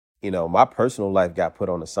my personal life got put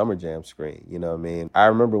on the Summer Jam screen. You know what I mean? I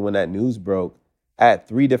remember when that news broke, I had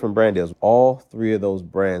 3 different brand deals. All 3 of those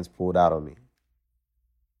brands pulled out on me.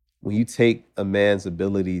 When you take a man's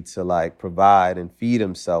ability to like provide and feed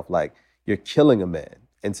himself, like you're killing a man.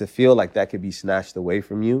 And to feel like that could be snatched away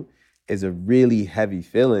from you is a really heavy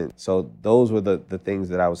feeling. So those were the things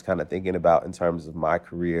that I was kind of thinking about in terms of my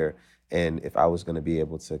career and if I was going to be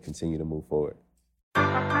able to continue to move forward.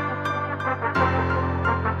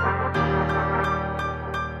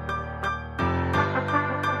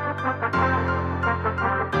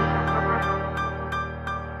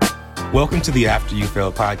 Welcome to the After You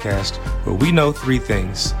Fail podcast, where we know 3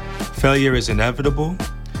 things. Failure is inevitable,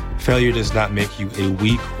 failure does not make you a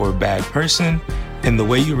weak or bad person, and the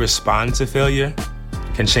way you respond to failure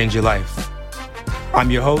can change your life.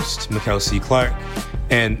 I'm your host, Mikkel C. Clark,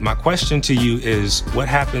 and my question to you is, what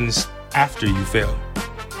happens after you fail?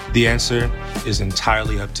 The answer is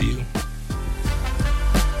entirely up to you.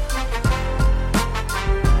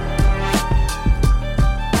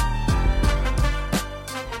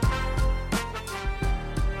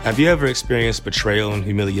 Have you ever experienced betrayal and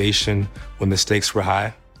humiliation when the stakes were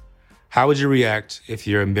high? How would you react if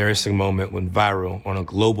your embarrassing moment went viral on a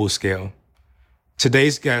global scale?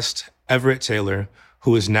 Today's guest, Everette Taylor,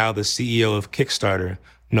 who is now the CEO of Kickstarter,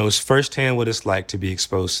 knows firsthand what it's like to be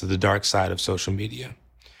exposed to the dark side of social media.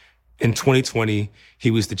 In 2020,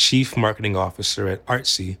 he was the chief marketing officer at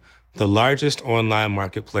Artsy, the largest online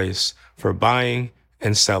marketplace for buying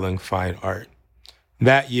and selling fine art.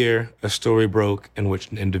 That year, a story broke in which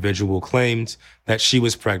an individual claimed that she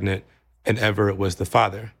was pregnant and Everette was the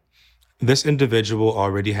father. This individual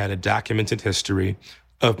already had a documented history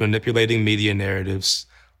of manipulating media narratives,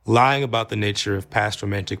 lying about the nature of past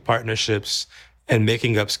romantic partnerships, and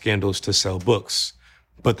making up scandals to sell books.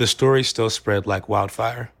 But the story still spread like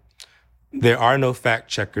wildfire. There are no fact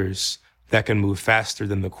checkers that can move faster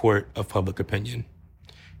than the court of public opinion.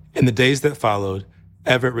 In the days that followed,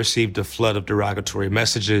 Everette received a flood of derogatory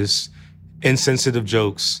messages, insensitive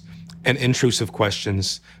jokes, and intrusive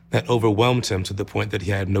questions that overwhelmed him to the point that he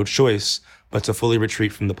had no choice but to fully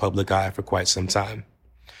retreat from the public eye for quite some time.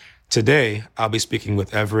 Today, I'll be speaking with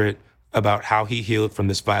Everette about how he healed from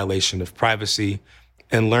this violation of privacy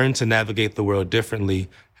and learned to navigate the world differently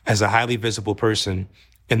as a highly visible person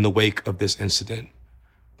in the wake of this incident.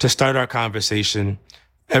 To start our conversation,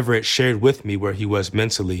 Everette shared with me where he was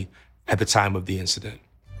mentally at the time of the incident.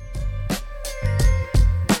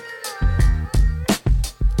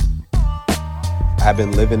 I've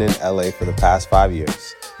been living in LA for the past 5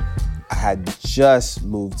 years. I had just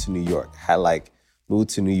moved to New York.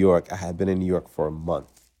 I had been in New York for a month.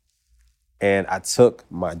 And I took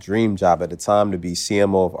my dream job at the time to be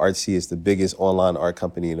CMO of Artsy. It's the biggest online art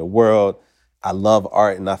company in the world. I love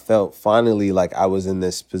art, and I felt finally like I was in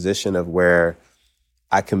this position of where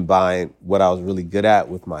I combined what I was really good at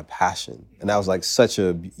with my passion. And I was like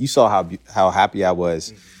you saw how happy I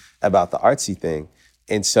was about the Artsy thing.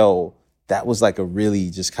 And so that was like a really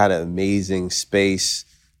just kind of amazing space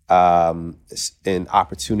and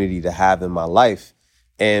opportunity to have in my life.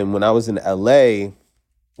 And when I was in LA,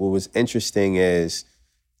 what was interesting is,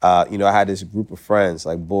 I had this group of friends,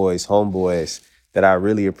 like boys, homeboys, that I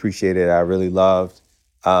really appreciated, I really loved.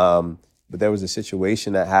 But there was a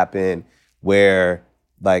situation that happened where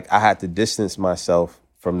like I had to distance myself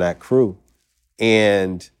from that crew.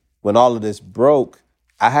 And when all of this broke,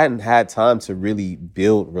 I hadn't had time to really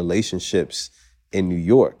build relationships in New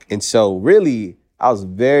York. And so really, I was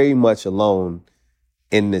very much alone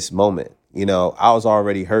in this moment. I was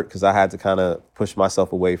already hurt because I had to kind of push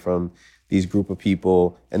myself away from these group of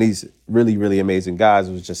people and these really, really amazing guys.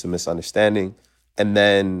 It was just a misunderstanding. And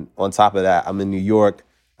then on top of that, I'm in New York.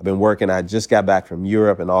 I've been working. I just got back from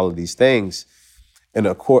Europe and all of these things. And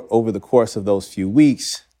over the course of those few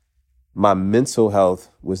weeks, my mental health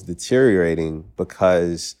was deteriorating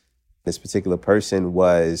because this particular person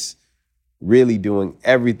was really doing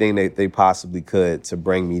everything that they possibly could to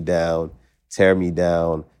bring me down, tear me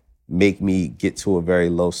down, make me get to a very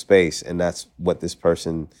low space. And that's what this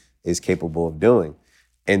person is capable of doing.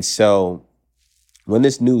 And so when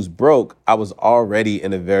this news broke, I was already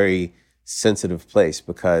in a very sensitive place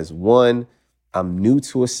because, one, I'm new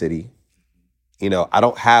to a city. I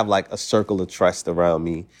don't have like a circle of trust around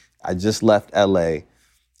me. I just left LA.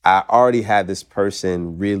 I already had this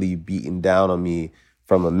person really beating down on me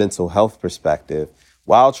from a mental health perspective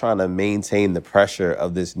while trying to maintain the pressure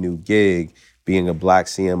of this new gig, being a Black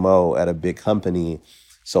CMO at a big company.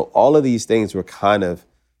 So all of these things were kind of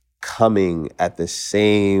coming at the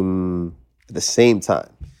same time.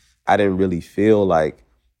 I didn't really feel like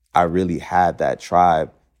I really had that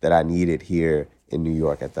tribe that I needed here in New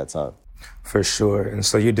York at that time. For sure. And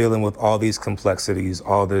so you're dealing with all these complexities,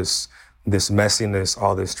 all this messiness,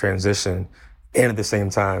 all this transition, and at the same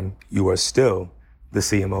time, you are still the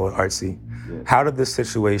CMO at Artsy. Yeah. How did this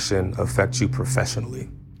situation affect you professionally?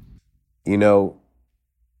 You know,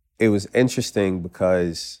 it was interesting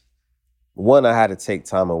because, one, I had to take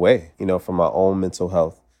time away, from my own mental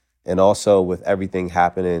health. And also with everything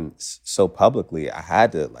happening so publicly, I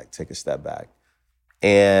had to take a step back.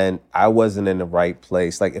 And I wasn't in the right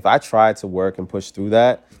place. Like if I tried to work and push through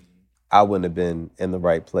that, I wouldn't have been in the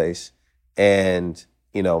right place. And,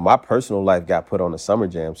 my personal life got put on the Summer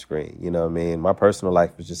Jam screen. You know what I mean? My personal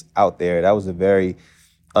life was just out there. That was a very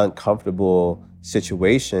uncomfortable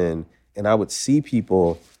situation. And I would see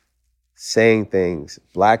people saying things,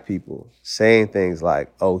 Black people saying things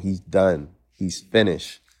like, oh, he's done. He's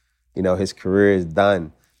finished. His career is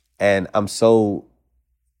done. And I'm so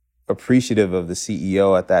appreciative of the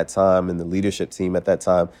CEO at that time and the leadership team at that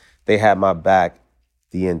time. They had my back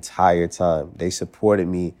the entire time. They supported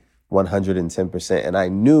me 110%. And I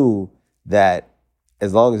knew that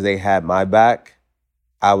as long as they had my back,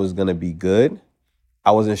 I was going to be good.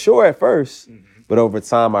 I wasn't sure at first, but over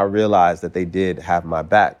time I realized that they did have my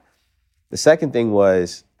back. The second thing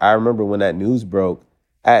was, I remember when that news broke,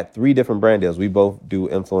 I had 3 different brand deals. We both do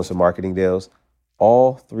influencer marketing deals.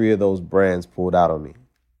 All 3 of those brands pulled out on me.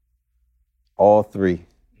 All 3.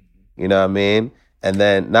 You know what I mean? And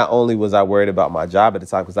then not only was I worried about my job at the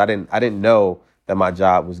time, because I didn't know that my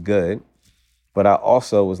job was good, but I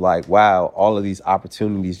also was like, wow, all of these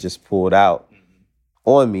opportunities just pulled out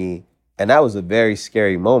on me. And that was a very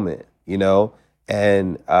scary moment,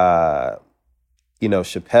 And,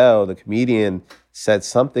 Chappelle, the comedian, said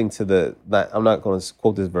something to I'm not going to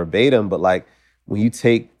quote this verbatim, but when you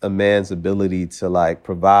take a man's ability to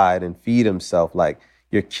provide and feed himself,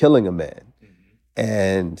 you're killing a man.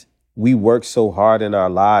 And we work so hard in our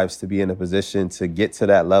lives to be in a position to get to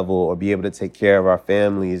that level or be able to take care of our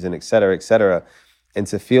families and et cetera, et cetera. And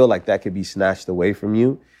to feel like that could be snatched away from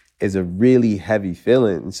you is a really heavy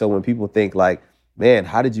feeling. And so when people think man,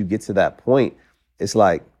 how did you get to that point? It's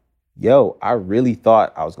yo, I really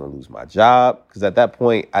thought I was going to lose my job. Because at that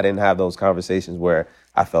point, I didn't have those conversations where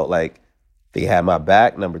I felt like they had my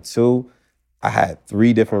back. Number 2, I had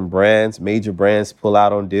 3 different brands, major brands, pull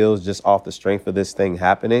out on deals just off the strength of this thing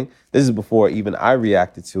happening. This is before even I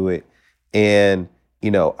reacted to it. And,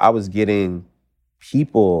 I was getting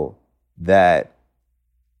people that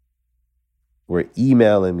were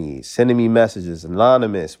emailing me, sending me messages,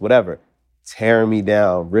 anonymous, whatever, tearing me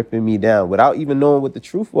down, ripping me down without even knowing what the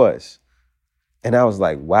truth was. And I was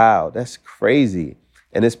like, wow, that's crazy.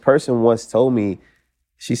 And this person once told me,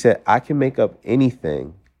 she said, I can make up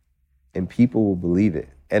anything and people will believe it.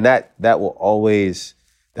 And that will always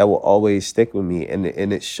stick with me. And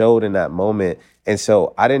it showed in that moment. And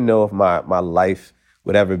so I didn't know if my life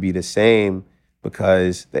would ever be the same,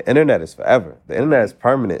 because the internet is forever. The internet is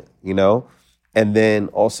permanent, And then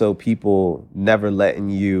also people never letting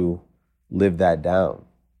you live that down.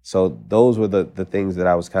 So those were the things that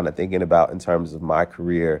I was kind of thinking about in terms of my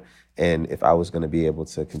career and if I was going to be able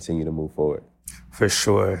to continue to move forward. For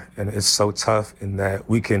sure. And it's so tough in that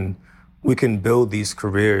we can build these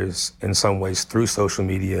careers in some ways through social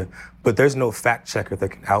media, but there's no fact checker that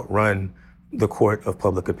can outrun the court of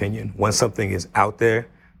public opinion. Once something is out there,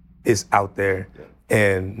 it's out there.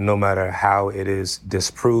 And no matter how it is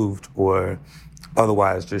disproved or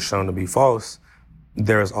otherwise just shown to be false,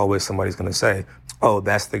 there's always somebody's going to say, oh,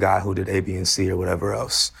 that's the guy who did A, B, and C or whatever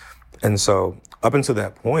else. And so up until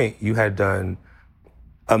that point, you had done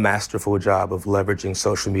a masterful job of leveraging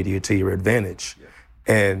social media to your advantage. Yeah.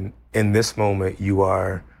 And in this moment, you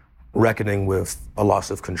are reckoning with a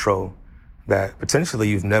loss of control that potentially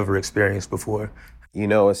you've never experienced before.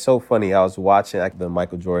 It's so funny. I was watching the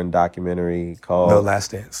Michael Jordan documentary called The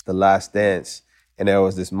Last Dance. The Last Dance. And there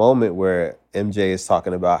was this moment where MJ is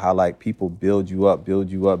talking about how people build you up, build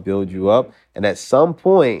you up, build you up. And at some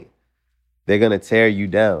point, they're going to tear you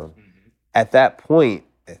down. Mm-hmm. At that point,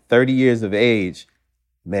 at 30 years of age,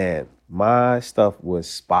 man, my stuff was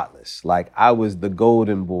spotless. I was the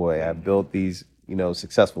golden boy. I built these,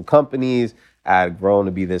 successful companies. I had grown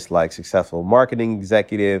to be this successful marketing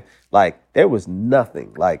executive. There was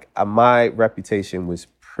nothing. My reputation was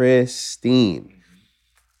pristine.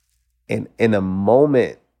 And in a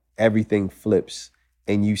moment, everything flips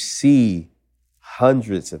and you see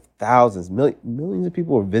hundreds of thousands, millions of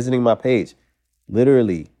people are visiting my page,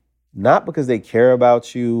 literally, not because they care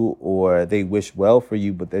about you or they wish well for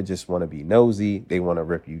you, but they just want to be nosy. They want to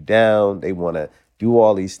rip you down. They want to do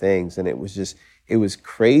all these things. And it was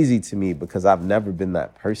crazy to me because I've never been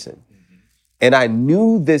that person. Mm-hmm. And I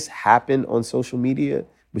knew this happened on social media,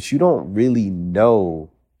 but you don't really know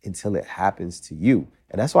until it happens to you.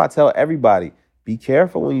 And that's why I tell everybody, be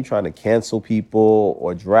careful when you're trying to cancel people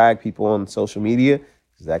or drag people on social media,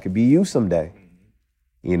 because that could be you someday.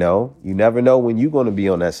 You know, you never know when you're going to be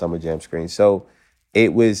on that Summer Jam screen. So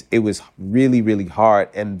it was really, really hard.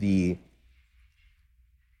 And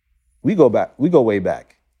we go way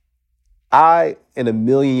back. In a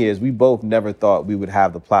million years, we both never thought we would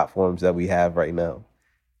have the platforms that we have right now.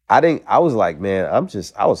 I was like, man,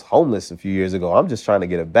 I was homeless a few years ago. I'm just trying to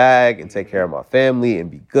get a bag and take care of my family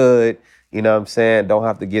and be good. You know what I'm saying? Don't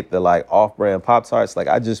have to get the like off-brand Pop-Tarts. Like,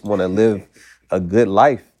 I just want to live a good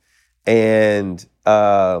life. And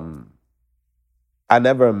I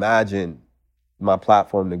never imagined my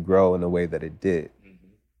platform to grow in the way that it did.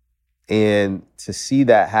 And to see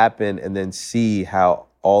that happen and then see how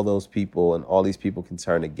all those people and all these people can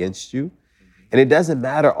turn against you. And it doesn't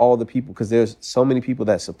matter all the people, because there's so many people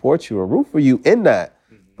that support you or root for you in that.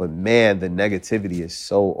 But man, the negativity is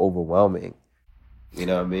so overwhelming. You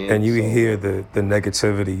know what I mean? And you hear the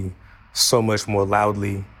negativity so much more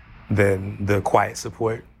loudly than the quiet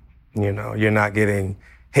support. You know, you're not getting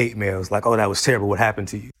hate mails like, oh, that was terrible, what happened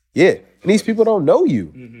to you? Yeah, and these people don't know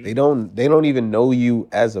you. They don't even know you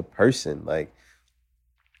as a person. Like,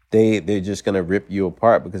 they're just gonna rip you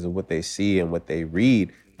apart because of what they see and what they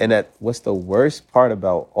read. And what's the worst part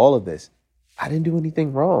about all of this? I didn't do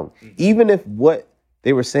anything wrong. Even if what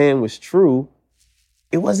they were saying was true,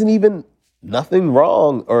 it wasn't even nothing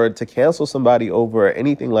wrong or to cancel somebody over or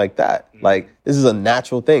anything like that. Like, this is a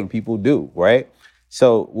natural thing people do, right?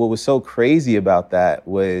 So what was so crazy about that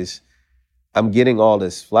was I'm getting all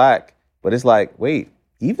this flack, but it's like, wait,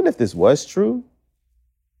 even if this was true,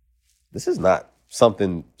 this is not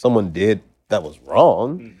something someone did that was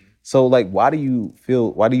wrong. So like, why do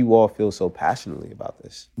you all feel so passionately about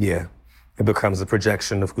this? Yeah, it becomes a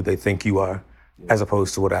projection of who they think you are as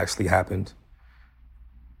opposed to what actually happened.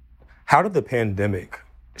 How did the pandemic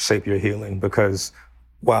shape your healing? Because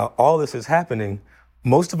while all this is happening,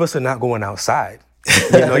 most of us are not going outside.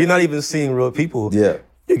 You know, you're not even seeing real people. Yeah.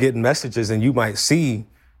 You're getting messages and you might see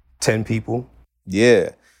 10 people. Yeah.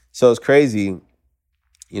 So it's crazy.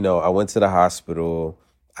 You know, I went to the hospital,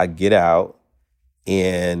 I get out,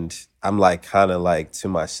 and I'm like, kind of like to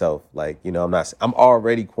myself, like, you know, I'm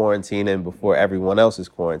already quarantining before everyone else is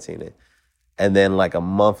quarantining. And then like a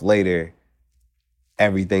month later,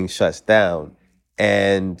 everything shuts down.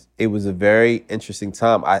 And it was a very interesting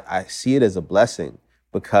time. I see it as a blessing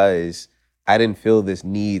because I didn't feel this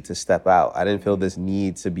need to step out. I didn't feel this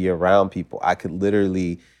need to be around people. I could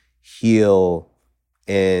literally heal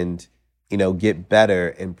and, you know, get better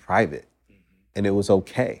in private. And it was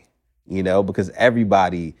okay, you know, because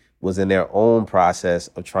everybody was in their own process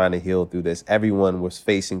of trying to heal through this. Everyone was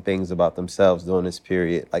facing things about themselves during this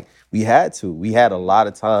period. Like, we had a lot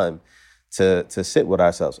of time to sit with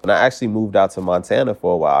ourselves. And I actually moved out to Montana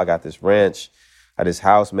for a while. I got this ranch, I had this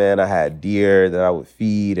house, man. I had deer that I would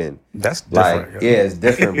feed, and that's different. Like, yeah, it's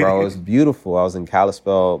different, bro. It's beautiful. I was in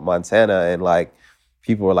Kalispell, Montana, and like,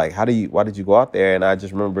 people were like, why did you go out there? And I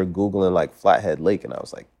just remember Googling like Flathead Lake, and I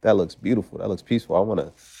was like, that looks beautiful. That looks peaceful. I want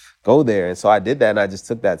to go there. And so I did that, and I just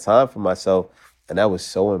took that time for myself, and that was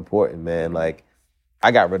so important, man. Like,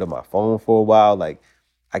 I got rid of my phone for a while. Like,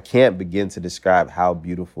 I can't begin to describe how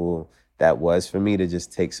beautiful that was for me to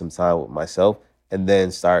just take some time with myself and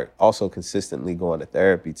then start also consistently going to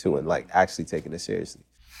therapy too, and like actually taking it seriously.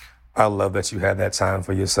 I love that you had that time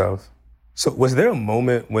for yourself. So was there a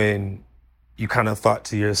moment when you kind of thought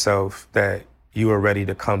to yourself that you were ready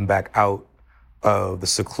to come back out of the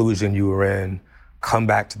seclusion you were in, come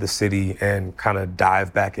back to the city and kind of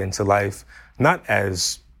dive back into life, not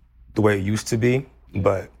as the way it used to be,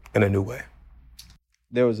 but in a new way?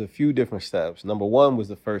 There was a few different steps. Number one was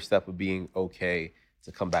the first step of being okay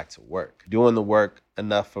to come back to work. Doing the work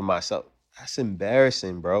enough for myself. That's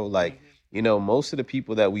embarrassing, bro. Like, you know, most of the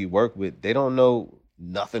people that we work with, they don't know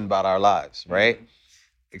nothing about our lives, right?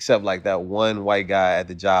 Except like that one white guy at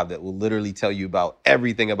the job that will literally tell you about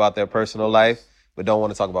everything about their personal life, but don't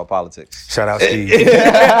want to talk about politics. Shout out Steve.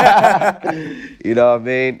 You know what I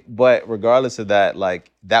mean? But regardless of that, like,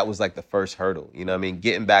 that was like the first hurdle. You know what I mean?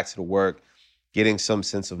 Getting back to the work, getting some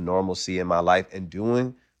sense of normalcy in my life, and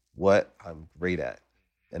doing what I'm great at.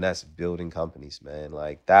 And that's building companies, man.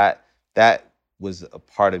 Like, that was a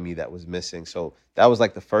part of me that was missing. So that was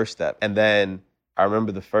like the first step. And then I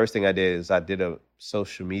remember the first thing I did is I did a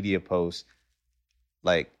social media post,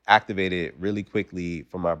 like activated it really quickly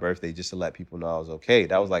for my birthday just to let people know I was okay.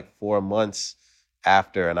 That was like 4 months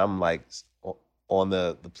after, and I'm like on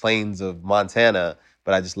the plains of Montana,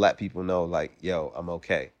 but I just let people know like, yo, I'm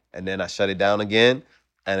okay. And then I shut it down again.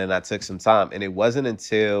 And then I took some time. And it wasn't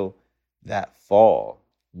until that fall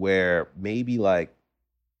where maybe like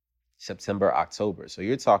September, October. So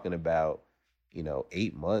you're talking about,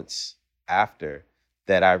 8 months after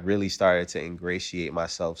that I really started to ingratiate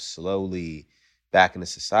myself slowly back into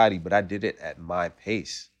society. But I did it at my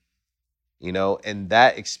pace, and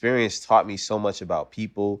that experience taught me so much about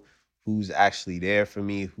people, who's actually there for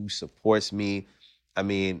me, who supports me. I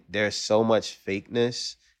mean, there's so much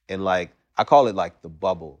fakeness, and like I call it like the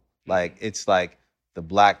bubble. Like it's like the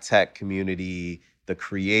black tech community, the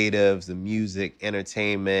creatives, the music,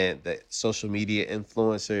 entertainment, the social media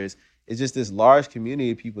influencers. It's just this large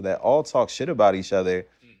community of people that all talk shit about each other,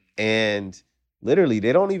 and literally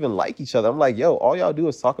they don't even like each other. I'm like, yo, all y'all do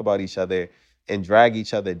is talk about each other and drag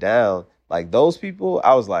each other down. Like those people,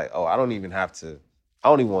 I was like, oh, I don't even want to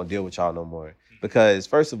deal with y'all no more. Because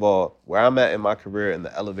first of all, where I'm at in my career and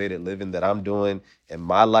the elevated living that I'm doing in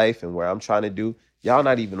my life and where I'm trying to do, y'all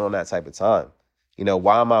not even on that type of time.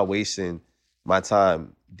 Why am I wasting my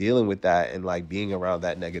time dealing with that and like being around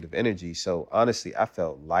that negative energy? So honestly, I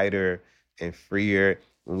felt lighter and freer.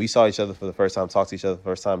 When we saw each other for the first time, talked to each other for the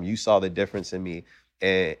first time, you saw the difference in me.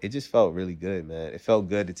 And it just felt really good, man. It felt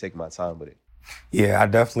good to take my time with it. Yeah, I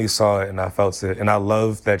definitely saw it and I felt it. And I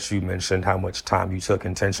love that you mentioned how much time you took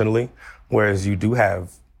intentionally, whereas you do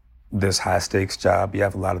have this high stakes job, you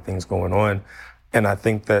have a lot of things going on. And I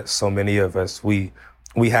think that so many of us, we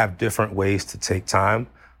have different ways to take time,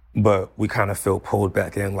 but we kind of feel pulled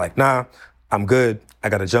back in like, nah, I'm good. I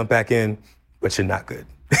got to jump back in, but you're not good.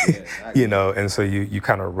 Yeah, exactly. And so you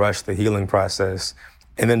kind of rush the healing process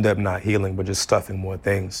and end up not healing, but just stuffing more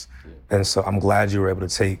things. Yeah. And so I'm glad you were able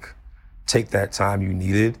to take that time you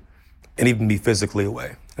needed and even be physically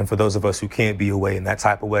away. And for those of us who can't be away in that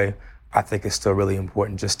type of way, I think it's still really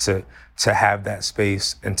important just to have that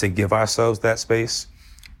space and to give ourselves that space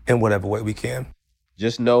in whatever way we can.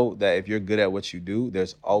 Just know that if you're good at what you do,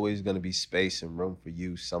 there's always going to be space and room for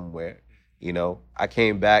you somewhere. I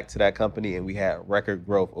came back to that company and we had record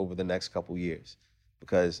growth over the next couple years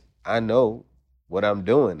because I know what I'm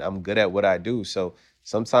doing. I'm good at what I do. So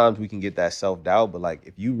sometimes we can get that self-doubt, but like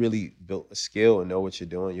if you really built a skill and know what you're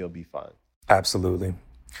doing, you'll be fine. Absolutely.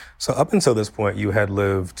 So up until this point, you had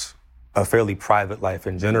lived a fairly private life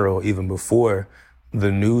in general, even before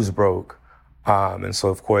the news broke. And so,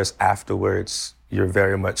 of course, afterwards, you're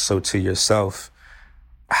very much so to yourself.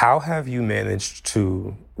 How have you managed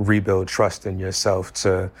to rebuild trust in yourself,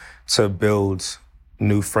 to build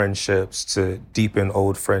new friendships, to deepen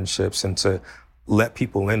old friendships, and to let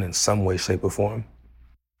people in some way, shape, or form?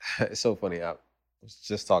 It's so funny. I was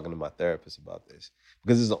just talking to my therapist about this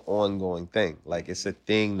because it's an ongoing thing. Like it's a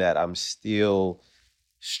thing that I'm still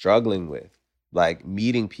struggling with, like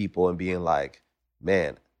meeting people and being like,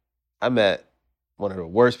 man, I met one of the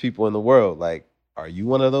worst people in the world. Like, are you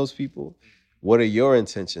one of those people? What are your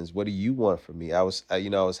intentions? What do you want from me? I was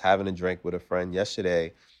having a drink with a friend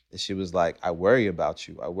yesterday and she was like, I worry about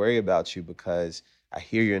you. I worry about you because I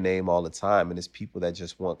hear your name all the time, and it's people that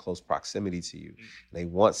just want close proximity to you. And they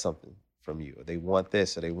want something from you, or they want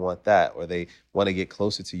this, or they want that, or they want to get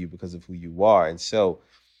closer to you because of who you are. And so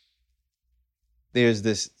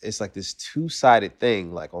it's like this two-sided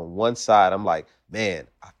thing. Like on one side, I'm like, man,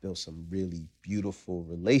 I feel some really beautiful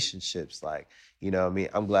relationships. Like, what I mean?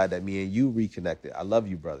 I'm glad that me and you reconnected. I love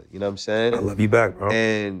you, brother. You know what I'm saying? I love you back, bro.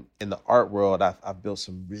 And in the art world, I've built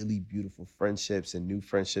some really beautiful friendships and new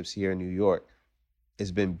friendships here in New York. It's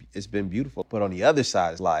been beautiful. But on the other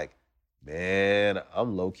side, it's like, man,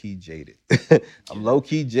 I'm low-key jaded. I'm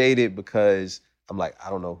low-key jaded because I'm like, I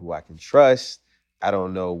don't know who I can trust. I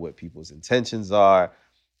don't know what people's intentions are.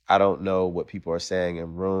 I don't know what people are saying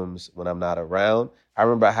in rooms when I'm not around. I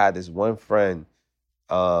remember I had this one friend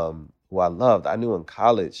who I loved. I knew in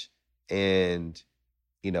college, and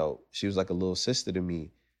she was like a little sister to me.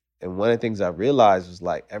 And one of the things I realized was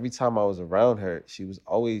like every time I was around her, she was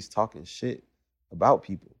always talking shit about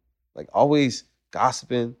people, like always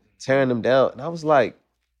gossiping, tearing them down. And I was like,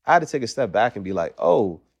 I had to take a step back and be like,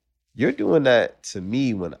 oh, you're doing that to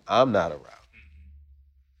me when I'm not around.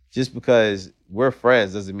 Just because we're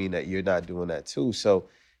friends doesn't mean that you're not doing that too. So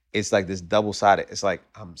it's like this double-sided. It's like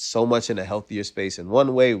I'm so much in a healthier space in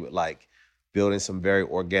one way with like building some very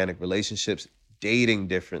organic relationships, dating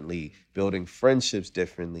differently, building friendships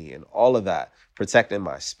differently, and all of that, protecting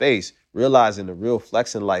my space, realizing the real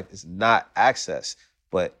flex in life is not access,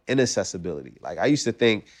 but inaccessibility. Like I used to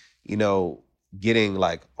think, getting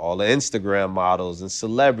like all the Instagram models and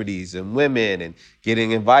celebrities and women and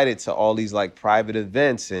getting invited to all these like private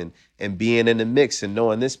events and being in the mix and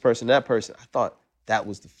knowing this person, that person, I thought that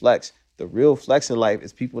was the flex. The real flex in life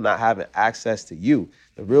is people not having access to you.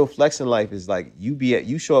 The real flex in life is like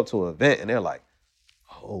you show up to an event and they're like,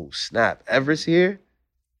 oh snap, Everett's here?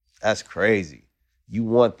 That's crazy. You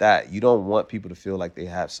want that. You don't want people to feel like they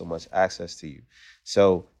have so much access to you.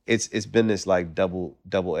 So it's been this like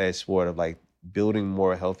double-edged sword of like building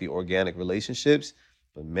more healthy organic relationships.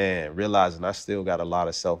 But man, realizing I still got a lot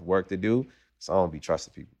of self-work to do, so I don't be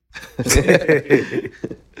trusting people.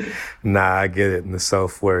 Nah, I get it. And the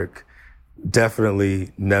self-work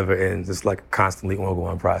definitely never ends. It's like a constantly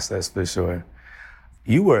ongoing process for sure.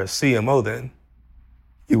 You were a CMO then.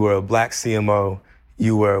 You were a Black CMO.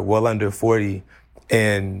 You were well under 40.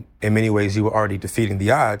 And in many ways, you were already defeating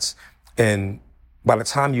the odds. And by the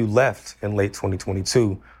time you left in late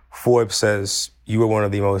 2022, Forbes says you were one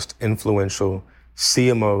of the most influential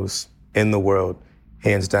CMOs in the world,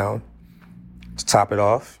 hands down. To top it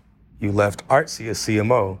off, you left Artsy as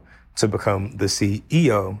CMO to become the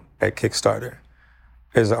CEO at Kickstarter.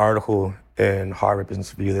 There's an article in Harvard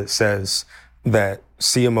Business Review that says that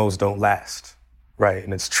CMOs don't last, right?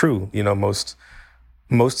 And it's true. You know, most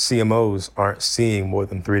CMOs aren't seeing more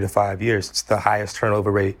than 3 to 5 years. It's the highest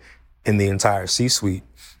turnover rate in the entire C-suite.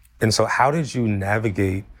 And so how did you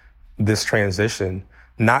navigate this transition,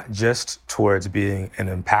 not just towards being an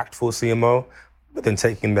impactful CMO, but then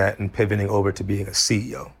taking that and pivoting over to being a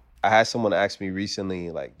CEO? I had someone ask me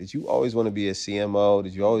recently, like, did you always want to be a CMO?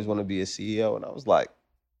 Did you always want to be a CEO? And I was like,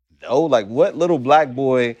 no, like what little Black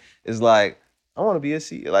boy is like, I want to be a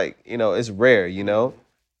CEO? Like, you know, it's rare, you know?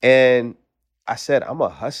 And I said, I'm a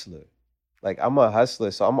hustler. Like, I'm a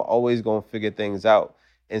hustler, so I'm always going to figure things out.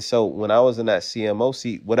 And so when I was in that CMO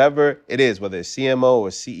seat, whatever it is, whether it's CMO or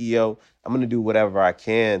CEO, I'm going to do whatever I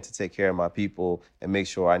can to take care of my people and make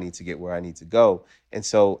sure I need to get where I need to go. And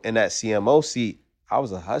so in that CMO seat, I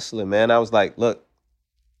was a hustler, man. I was like, look,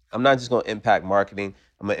 I'm not just going to impact marketing.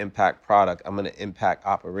 I'm going to impact product. I'm going to impact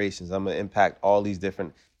operations. I'm going to impact all these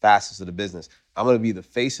different facets of the business. I'm going to be the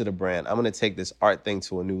face of the brand. I'm going to take this art thing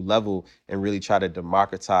to a new level and really try to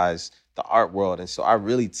democratize the art world. And so I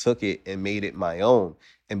really took it and made it my own.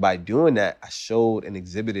 And by doing that, I showed and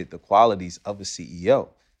exhibited the qualities of a CEO,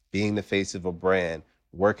 being the face of a brand,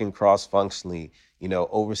 working cross-functionally, you know,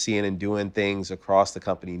 overseeing and doing things across the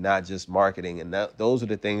company, not just marketing. And those are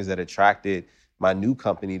the things that attracted my new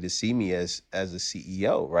company to see me as a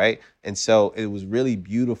CEO, right? And so it was really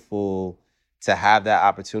beautiful to have that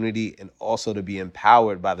opportunity and also to be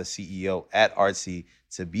empowered by the CEO at Artsy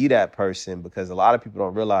to be that person, because a lot of people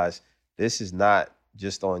don't realize this is not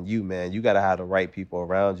just on you, man. You got to have the right people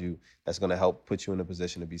around you that's going to help put you in a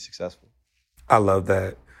position to be successful. I love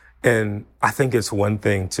that. And I think it's one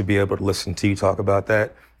thing to be able to listen to you talk about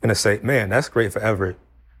that and to say, man, that's great for Everett.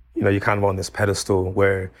 You know, you're kind of on this pedestal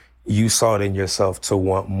where you saw it in yourself to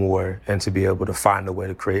want more and to be able to find a way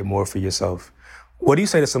to create more for yourself. What do you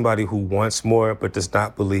say to somebody who wants more but does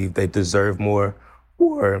not believe they deserve more,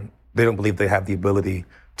 or they don't believe they have the ability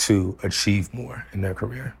to achieve more in their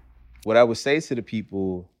career? What I would say to the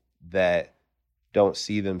people that don't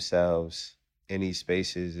see themselves in these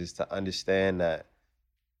spaces is to understand that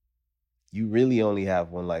you really only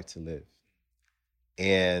have one life to live.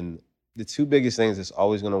 And the two biggest things that's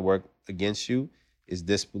always going to work against you is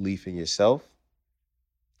disbelief in yourself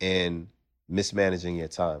and mismanaging your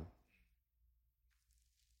time.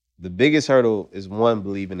 The biggest hurdle is one,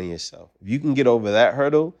 believing in yourself. If you can get over that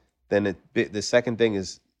hurdle, then the second thing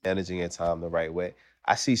is managing your time the right way.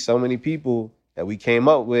 I see so many people that we came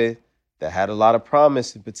up with that had a lot of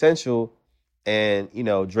promise and potential. And, you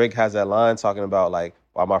know, Drake has that line talking about like,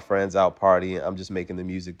 while my friends out partying, I'm just making the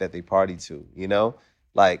music that they party to, you know?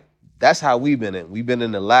 Like, that's how we've been in. We've been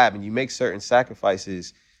in the lab, and you make certain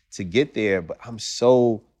sacrifices to get there. But I'm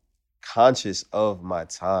so conscious of my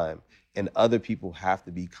time, and other people have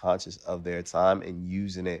to be conscious of their time and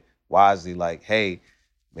using it wisely. Like, hey,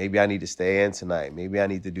 maybe I need to stay in tonight. Maybe I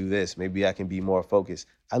need to do this. Maybe I can be more focused.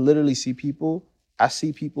 I see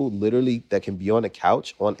people literally that can be on the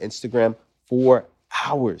couch on Instagram for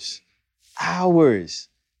hours,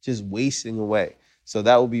 just wasting away. So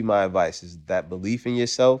that would be my advice, is that belief in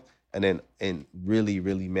yourself and really,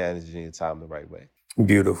 really managing your time the right way.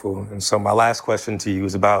 Beautiful. And so my last question to you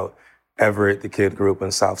is about Everett, the kid grew up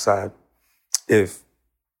in Southside. If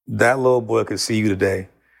that little boy could see you today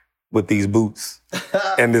with these boots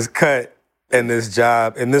and this cut and this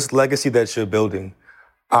job and this legacy that you're building,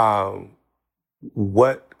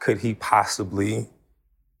 what could he possibly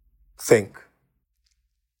think?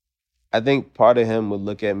 I think part of him would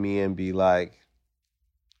look at me and be like,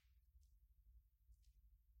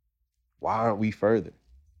 why aren't we further?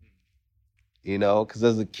 You know, because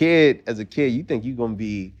as a kid, you think you're going to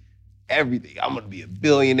be everything. I'm gonna be a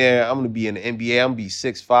billionaire. I'm gonna be in the NBA. I'm gonna be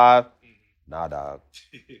 6'5". Nah, dog.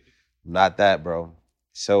 Not that, bro.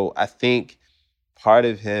 So I think part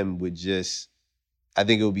of him would just, I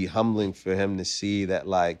think it would be humbling for him to see that,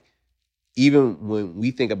 like, even when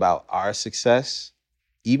we think about our success,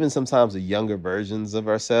 even sometimes the younger versions of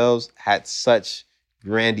ourselves had such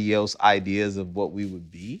grandiose ideas of what we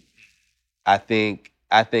would be. I think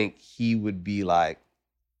he would be like,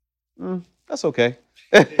 that's okay.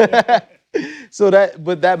 But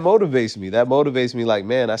that motivates me. That motivates me like,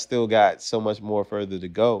 man, I still got so much more further to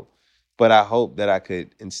go. But I hope that I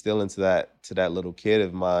could instill into that little kid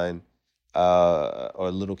of mine,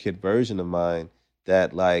 or little kid version of mine,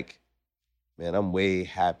 that like, man, I'm way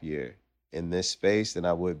happier in this space than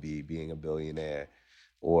I would be being a billionaire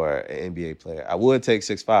or an NBA player. I would take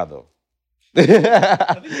 6'5" though.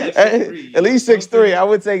 At least 6'3". I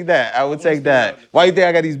would take that. I would take that. Why you think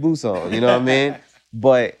I got these boots on? You know what I mean?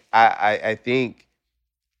 But I think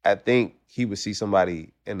he would see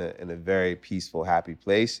somebody in a very peaceful, happy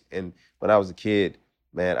place. And when I was a kid,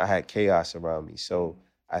 man, I had chaos around me. So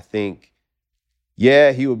I think,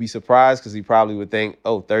 yeah, he would be surprised because he probably would think,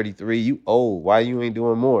 oh, 33, you old. Why you ain't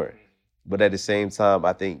doing more? But at the same time,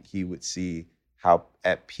 I think he would see how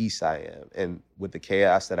at peace I am. And with the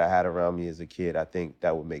chaos that I had around me as a kid, I think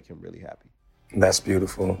that would make him really happy. That's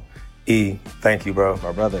beautiful. E, thank you, bro.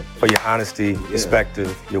 My brother. For your honesty,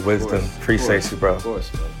 perspective, your wisdom. Appreciate you, bro. Of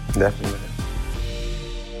course, man. Definitely.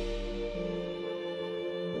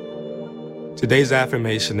 Today's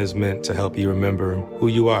affirmation is meant to help you remember who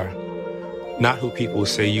you are. Not who people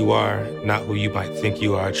say you are, not who you might think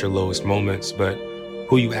you are at your lowest moments, but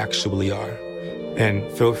who you actually are. And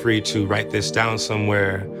feel free to write this down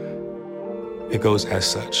somewhere. It goes as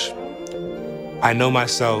such. I know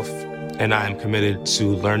myself, and I am committed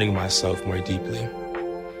to learning myself more deeply.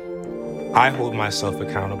 I hold myself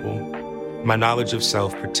accountable. My knowledge of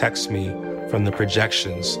self protects me from the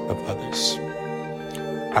projections of others.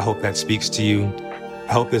 I hope that speaks to you.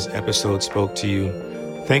 I hope this episode spoke to you.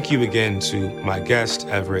 Thank you again to my guest,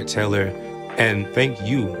 Everette Taylor, and thank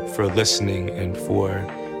you for listening and for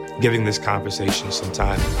giving this conversation some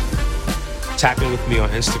time. Tap in with me on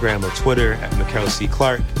Instagram or Twitter at Michael C.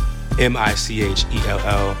 Clark,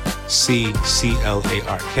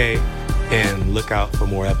 MICHELLCCLARK, and look out for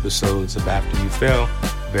more episodes of After You Fail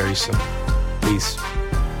very soon. Peace.